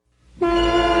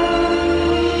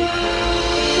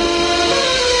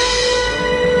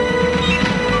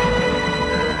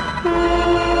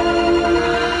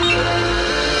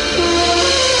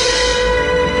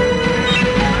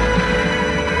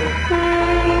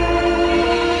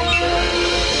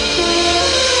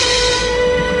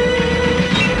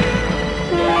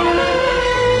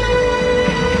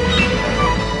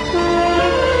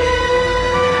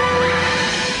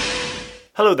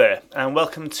Hello there, and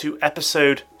welcome to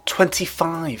episode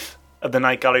 25 of the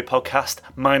Night Gallery podcast.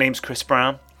 My name's Chris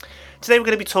Brown. Today we're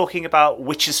going to be talking about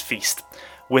Witch's Feast,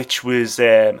 which was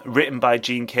written by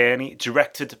Gene Kearney,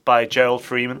 directed by Gerald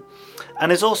Freeman, and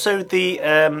is also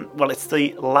it's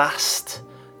the last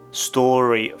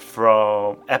story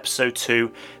from episode 2,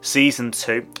 season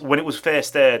 2, when it was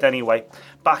first aired anyway,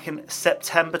 back in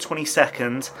September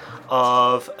 22nd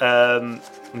of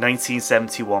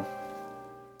 1971.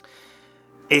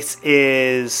 It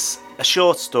is a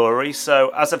short story, so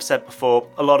as I've said before,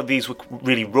 a lot of these were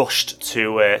really rushed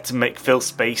to fill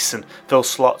space and fill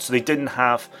slots, so they didn't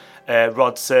have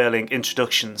Rod Serling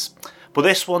introductions. But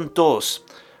this one does.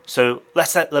 So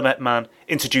let's let the Met Man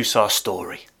introduce our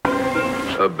story.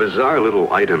 A bizarre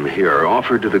little item here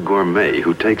offered to the gourmet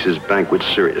who takes his banquet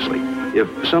seriously. If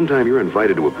sometime you're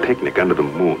invited to a picnic under the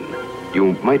moon,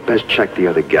 you might best check the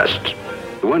other guests,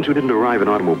 the ones who didn't arrive in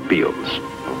automobiles,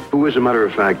 who, as a matter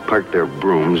of fact, parked their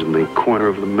brooms in the corner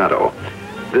of the meadow.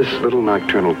 This little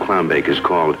nocturnal clown bake is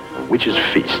called Witch's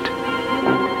Feast.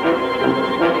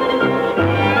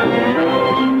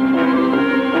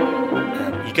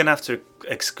 You're going to have to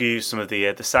excuse some of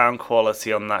the sound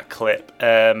quality on that clip.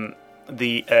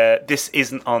 This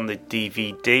isn't on the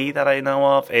DVD that I know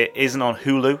of. It isn't on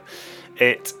Hulu.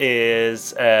 It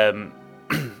is...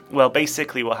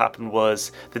 basically what happened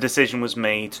was the decision was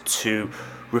made to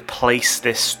replace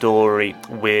this story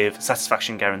with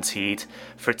Satisfaction Guaranteed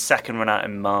for its second run out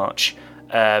in March.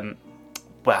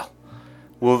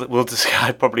 We'll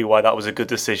describe probably why that was a good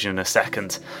decision in a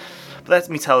second. But let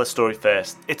me tell the story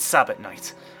first. It's Sabbath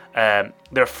night. There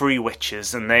are 3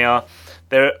 witches, and they're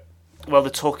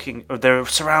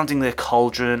surrounding their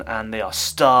cauldron, and they are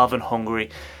starved and hungry,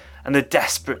 and they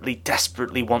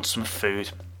desperately want some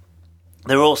food.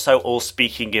 They're also all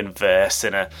speaking in verse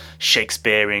in a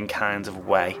Shakespearean kind of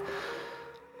way.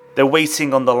 They're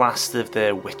waiting on the last of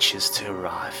their witches to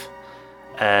arrive.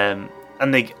 Over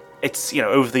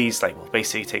these,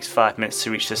 basically it takes 5 minutes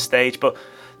to reach the stage, but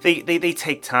they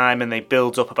take time and they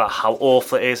build up about how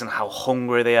awful it is and how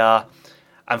hungry they are.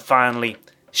 And finally,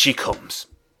 she comes.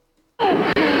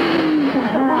 And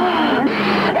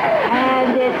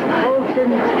its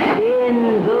potent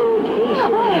invocation.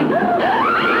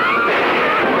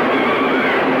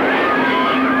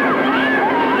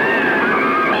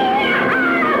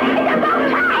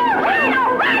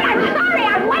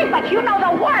 But you know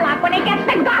the warlock when he gets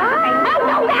the gossiping. Oh,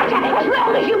 no, that's it. As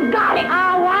long as you got it.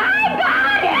 Oh, I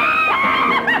got it.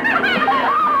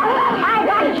 I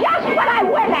got just what I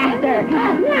went after.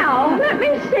 Now, let me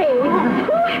see.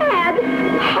 Who had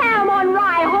ham on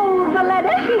rye hold the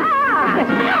lettuce?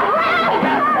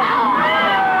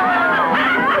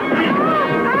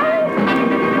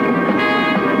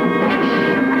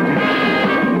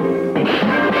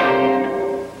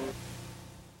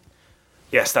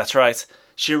 Yes, that's right.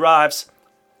 She arrives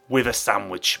with a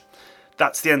sandwich.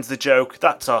 That's the end of the joke.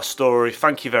 That's our story.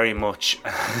 Thank you very much.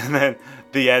 And then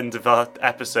the end of our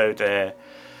episode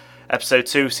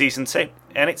 2, season 2.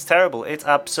 And it's terrible. It's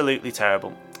absolutely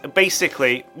terrible.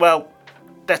 Basically,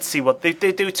 let's see what they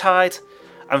do. Tied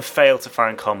and fail to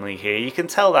find comedy here. You can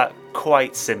tell that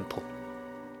quite simple.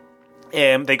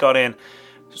 They got in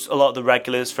a lot of the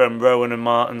regulars from Rowan and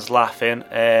Martin's Laughing,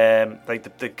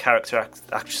 the character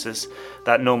actresses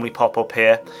that normally pop up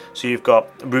here. So you've got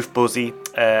Ruth Buzzy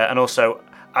and also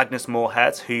Agnes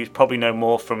Moorehead, who you probably know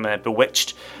more from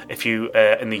Bewitched if you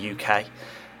in the UK.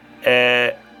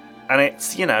 And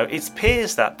it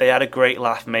appears that they had a great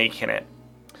laugh making it.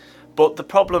 But the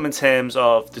problem in terms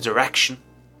of the direction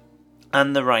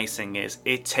and the writing is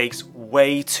it takes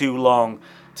way too long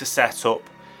to set up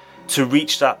to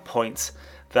reach that point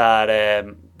that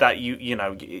you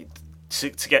to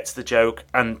get to the joke,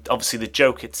 and obviously the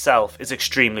joke itself is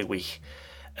extremely weak.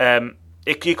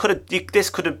 This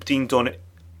could have been done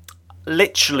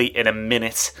literally in a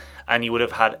minute, and you would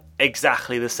have had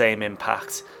exactly the same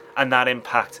impact, and that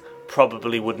impact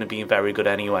probably wouldn't have been very good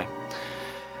anyway.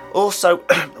 Also,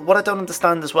 what I don't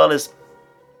understand as well is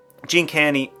Gene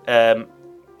Kearney.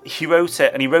 He wrote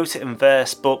it in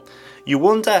verse, but you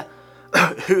wonder.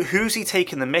 Who's he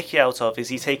taking the mickey out of? Is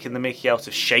he taking the mickey out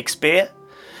of Shakespeare?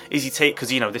 Is he because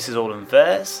this is all in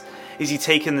verse? Is he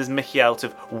taking this mickey out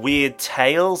of weird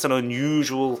tales and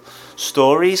unusual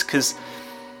stories? Because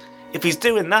if he's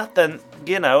doing that, then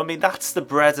that's the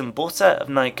bread and butter of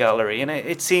Night Gallery, and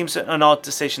it seems an odd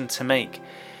decision to make.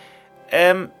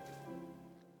 It's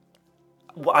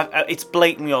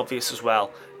blatantly obvious as well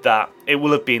that it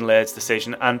will have been Laird's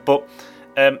decision, but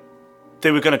they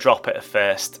were going to drop it at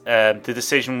first. The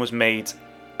decision was made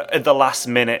at the last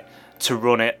minute to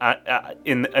run it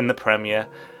in the premiere.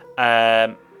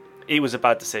 it was a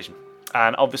bad decision,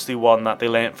 and obviously one that they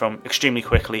learnt from extremely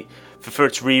quickly. For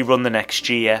it to rerun the next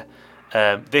year,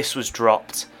 this was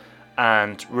dropped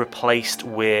and replaced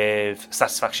with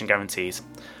Satisfaction Guaranteed,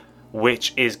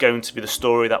 which is going to be the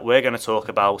story that we're going to talk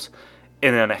about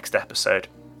in the next episode.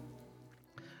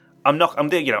 I'm going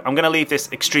to leave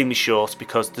this extremely short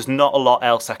because there's not a lot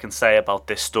else I can say about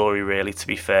this story, really, to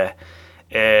be fair.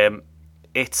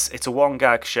 It's a one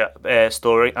gag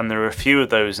story, and there are a few of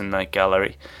those in Night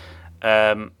Gallery.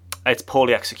 It's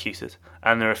poorly executed,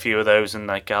 and there are a few of those in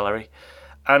Night Gallery.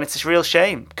 And it's a real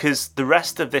shame, because the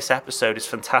rest of this episode is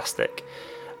fantastic.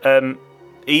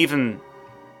 Even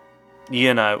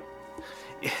The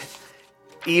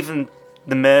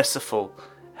Merciful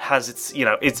has its,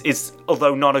 it's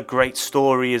although not a great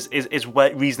story, is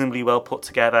reasonably well put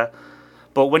together.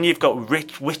 But when you've got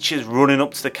witches running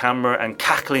up to the camera and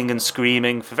cackling and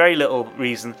screaming for very little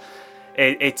reason,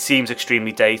 it seems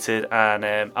extremely dated, and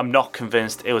I'm not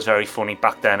convinced it was very funny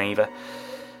back then either.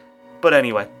 But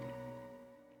anyway,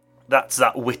 that's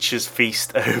that Witches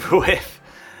Feast over with.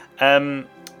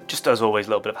 Just as always, a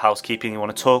little bit of housekeeping. You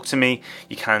want to talk to me,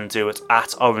 you can do it at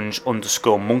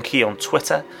orange_monkey on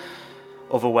Twitter.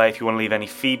 Other way, if you want to leave any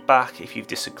feedback, if you've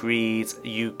disagreed,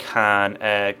 you can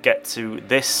get to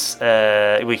this.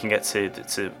 We can get to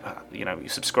you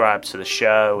subscribe to the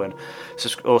show, and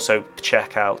also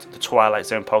check out the Twilight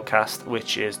Zone podcast,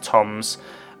 which is Tom's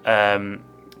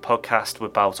podcast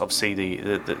about obviously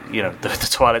the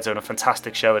Twilight Zone. A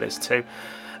fantastic show it is too.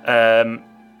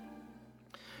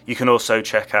 You can also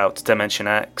check out Dimension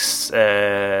X,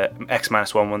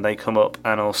 X-1 when they come up,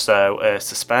 and also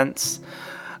Suspense.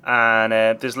 And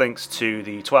there's links to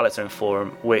the Twilight Zone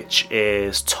forum, which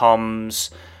is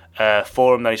Tom's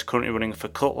forum that he's currently running for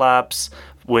Cult Labs,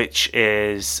 which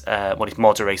is he's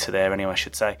moderator there anyway, I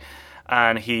should say.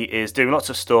 And he is doing lots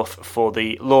of stuff for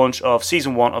the launch of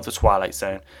season 1 of the Twilight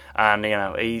Zone. And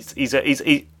he's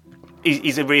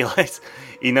a realist.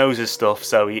 He knows his stuff,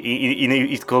 so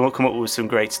he's come up with some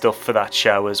great stuff for that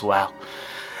show as well.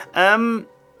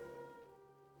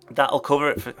 That'll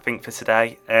cover it, I think, for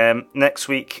today. Next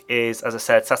week is, as I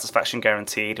said, Satisfaction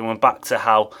Guaranteed, and we're back to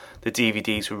how the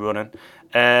DVDs were running.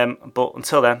 But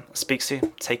until then, speak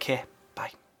soon. Take care.